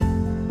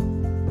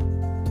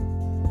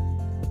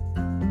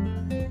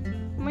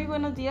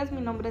buenos días, mi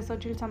nombre es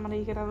Xochitl Samara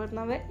Higuera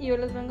Bernabé y hoy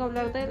les vengo a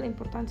hablar de la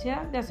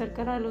importancia de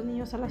acercar a los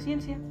niños a la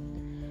ciencia.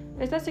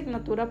 Esta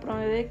asignatura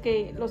promueve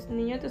que los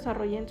niños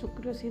desarrollen su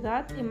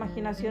curiosidad,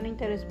 imaginación e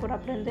interés por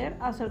aprender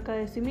acerca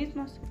de sí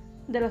mismos,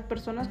 de las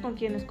personas con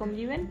quienes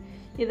conviven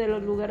y de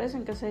los lugares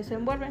en que se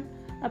desenvuelven.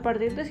 A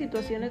partir de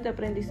situaciones de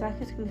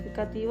aprendizaje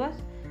significativas,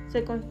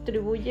 se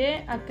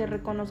contribuye a que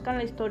reconozcan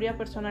la historia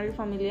personal y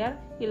familiar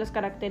y las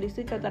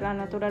características de la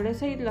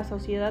naturaleza y la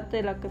sociedad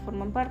de la que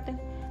forman parte.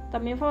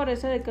 También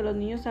favorece de que los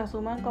niños se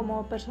asuman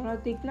como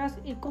personas dignas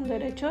y con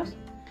derechos,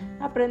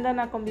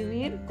 aprendan a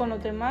convivir con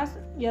los demás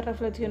y a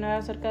reflexionar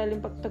acerca del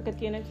impacto que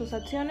tienen sus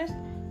acciones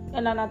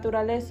en la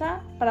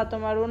naturaleza para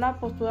tomar una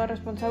postura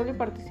responsable y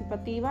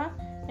participativa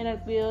en el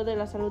cuidado de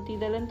la salud y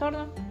del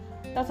entorno.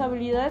 Las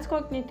habilidades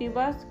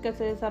cognitivas que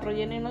se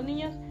desarrollen en los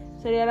niños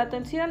sería la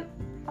atención,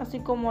 así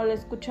como el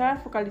escuchar,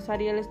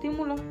 focalizar y el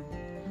estímulo.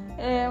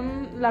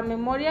 La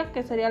memoria,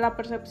 que sería la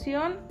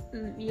percepción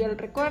y el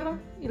recuerdo,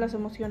 y las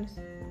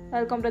emociones.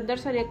 El comprender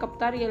sería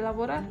captar y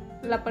elaborar.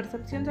 La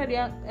percepción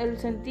sería el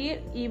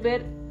sentir y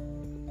ver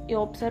y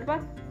observar.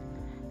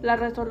 La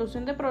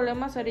resolución de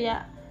problemas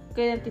sería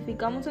que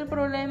identificamos el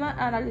problema,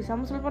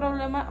 analizamos el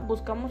problema,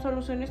 buscamos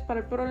soluciones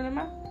para el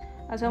problema,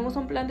 hacemos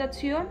un plan de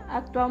acción,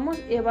 actuamos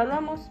y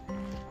evaluamos.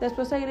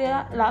 Después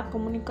seguiría la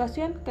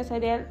comunicación, que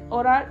sería el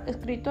oral,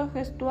 escrito,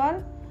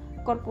 gestual,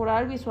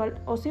 corporal, visual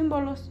o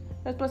símbolos.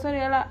 Después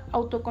sería la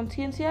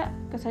autoconciencia,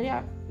 que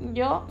sería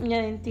yo, mi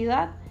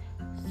identidad,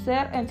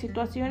 ser en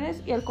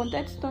situaciones y el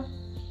contexto.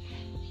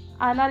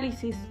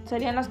 Análisis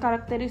serían las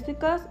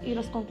características y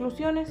las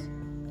conclusiones.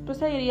 Después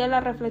seguiría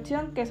la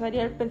reflexión, que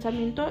sería el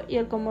pensamiento y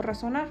el cómo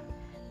razonar.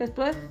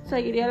 Después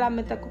seguiría la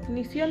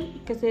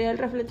metacognición, que sería el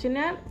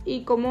reflexionar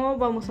y cómo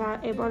vamos a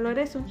evaluar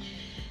eso.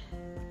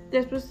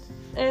 Después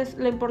es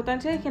la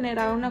importancia de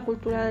generar una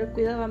cultura del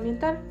cuidado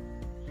ambiental.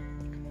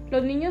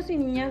 Los niños y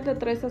niñas de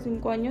 3 a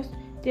 5 años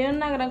tienen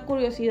una gran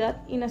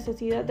curiosidad y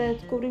necesidad de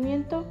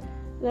descubrimiento,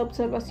 de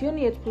observación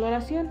y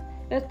exploración.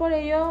 Es por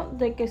ello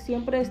de que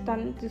siempre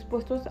están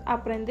dispuestos a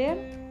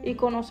aprender y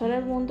conocer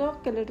el mundo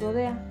que les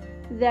rodea.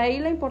 De ahí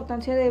la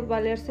importancia de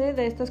valerse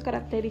de estas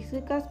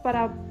características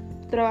para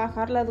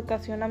trabajar la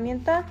educación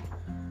ambiental.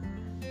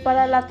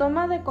 Para la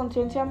toma de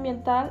conciencia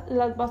ambiental,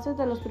 las bases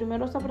de los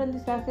primeros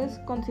aprendizajes,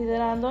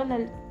 considerando en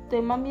el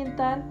tema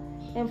ambiental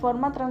en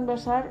forma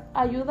transversal,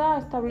 ayuda a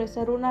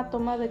establecer una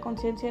toma de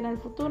conciencia en el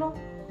futuro.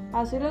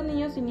 Así los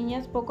niños y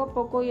niñas poco a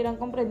poco irán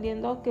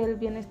comprendiendo que el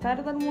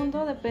bienestar del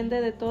mundo depende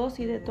de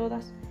todos y de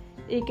todas,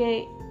 y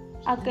que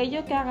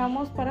aquello que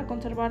hagamos para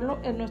conservarlo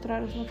es nuestra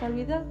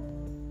responsabilidad.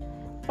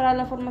 Para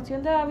la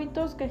formación de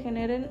hábitos que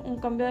generen un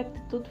cambio de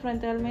actitud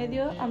frente al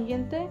medio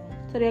ambiente,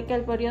 sería que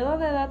el periodo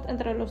de edad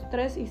entre los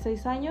 3 y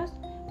 6 años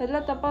es la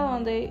etapa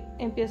donde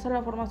empieza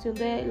la formación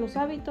de los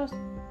hábitos,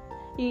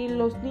 y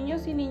los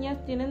niños y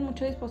niñas tienen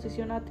mucha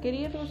disposición a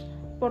adquirirlos.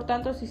 Por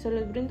tanto, si se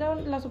les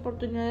brindan las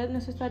oportunidades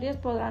necesarias,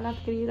 podrán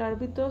adquirir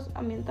hábitos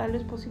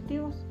ambientales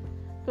positivos.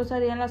 Pues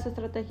serían las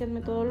estrategias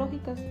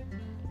metodológicas.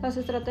 Las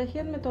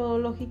estrategias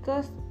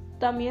metodológicas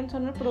también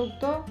son el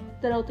producto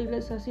de la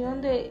utilización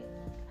del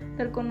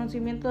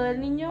conocimiento del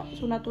niño,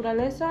 su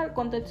naturaleza, el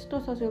contexto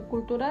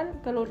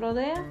sociocultural que los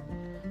rodea,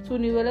 sus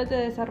niveles de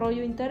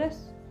desarrollo e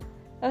interés.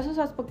 Esos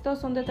aspectos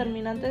son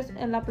determinantes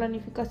en la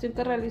planificación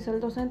que realiza el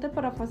docente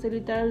para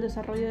facilitar el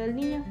desarrollo del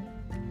niño.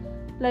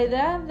 La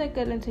idea de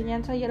que la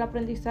enseñanza y el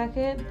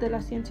aprendizaje de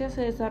la ciencia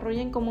se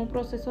desarrollen como un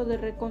proceso de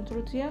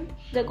reconstrucción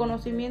de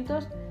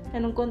conocimientos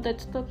en un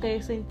contexto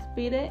que se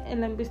inspire en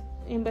la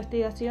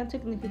investigación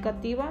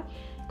significativa,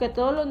 que a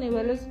todos los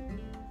niveles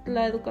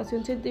la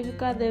educación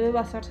científica debe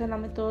basarse en la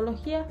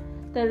metodología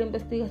de la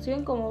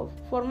investigación como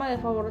forma de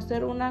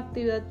favorecer una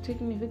actividad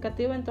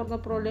significativa en torno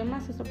a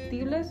problemas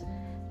susceptibles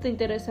de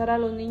interesar a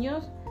los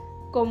niños,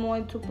 como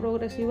en su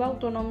progresiva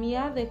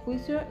autonomía de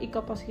juicio y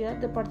capacidad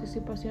de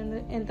participación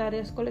en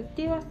tareas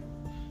colectivas.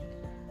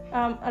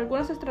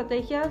 Algunas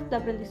estrategias de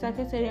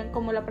aprendizaje serían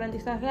como el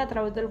aprendizaje a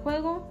través del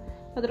juego,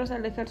 otros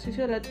el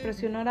ejercicio de la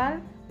expresión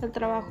oral, el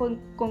trabajo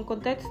con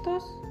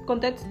contextos,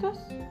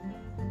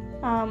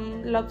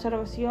 la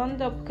observación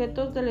de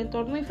objetos del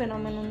entorno y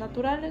fenómenos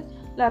naturales,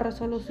 la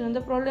resolución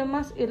de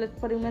problemas y la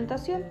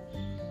experimentación.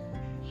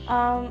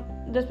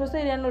 Después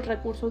serían los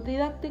recursos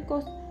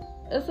didácticos.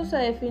 Esto se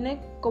define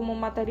como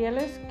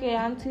materiales que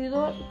han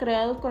sido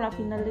creados con la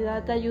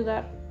finalidad de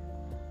ayudar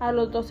a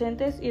los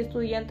docentes y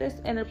estudiantes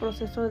en el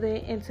proceso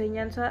de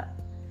enseñanza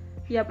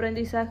y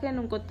aprendizaje en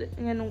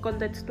un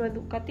contexto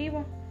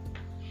educativo.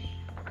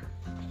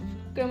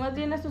 Que más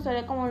bien esto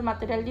sería como el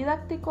material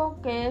didáctico,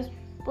 que es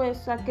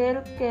pues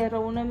aquel que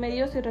reúne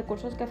medios y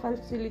recursos que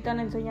facilitan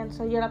la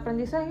enseñanza y el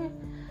aprendizaje.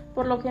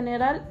 Por lo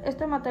general,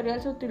 este material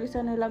se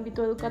utiliza en el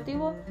ámbito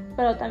educativo,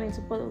 pero también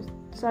se puede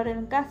usar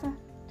en casa.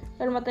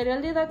 El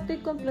material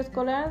didáctico en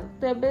preescolar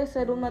debe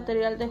ser un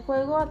material de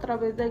juego a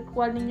través del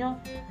cual el niño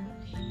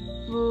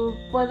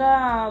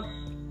pueda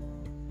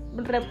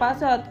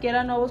repase o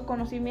adquiera nuevos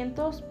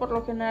conocimientos. Por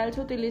lo general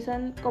se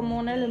utilizan como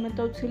un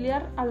elemento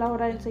auxiliar a la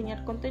hora de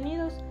enseñar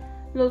contenidos,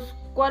 los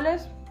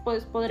cuales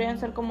pues podrían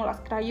ser como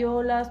las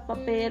crayolas,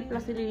 papel,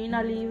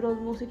 plastilina, libros,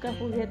 música,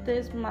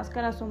 juguetes,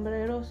 máscaras,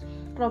 sombreros,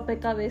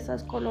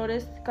 rompecabezas,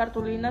 colores,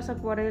 cartulinas,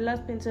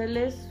 acuarelas,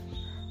 pinceles,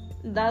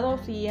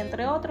 dados y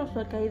entre otros,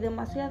 porque hay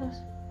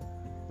demasiados.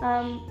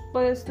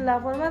 Pues la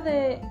forma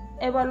de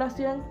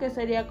evaluación, que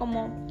sería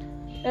como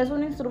es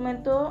un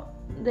instrumento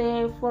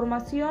de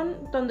formación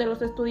donde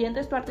los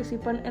estudiantes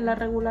participan en la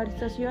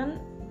regularización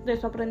de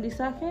su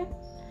aprendizaje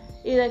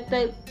y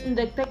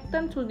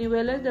detectan sus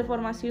niveles de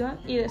formación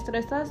y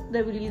destrezas,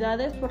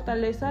 debilidades,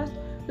 fortalezas,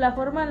 la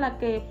forma en la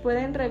que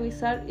pueden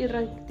revisar y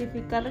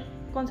rectificar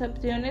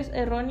concepciones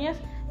erróneas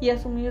y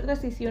asumir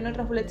decisiones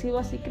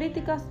reflexivas y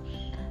críticas.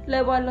 La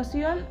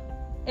evaluación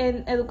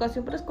en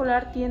educación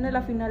preescolar tiene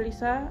la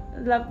finalidad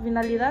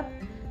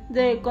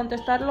de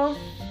contestar los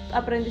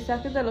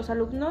aprendizajes de los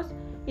alumnos,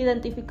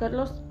 identificar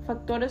los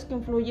factores que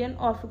influyen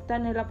o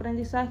afectan el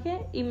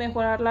aprendizaje y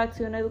mejorar la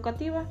acción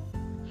educativa.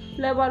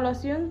 La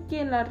evaluación,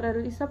 quien la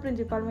realiza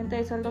principalmente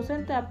es el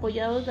docente,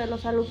 apoyado de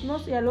los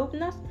alumnos y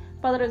alumnas,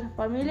 padres de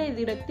familia y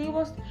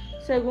directivos.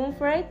 Según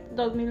Freire,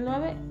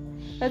 2009,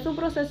 es un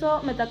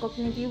proceso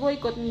metacognitivo y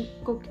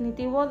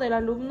cognitivo del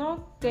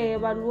alumno que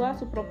evalúa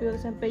su propio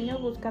desempeño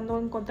buscando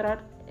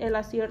encontrar el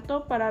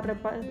acierto para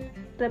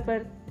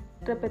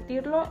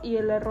repetirlo y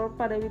el error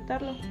para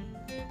evitarlo.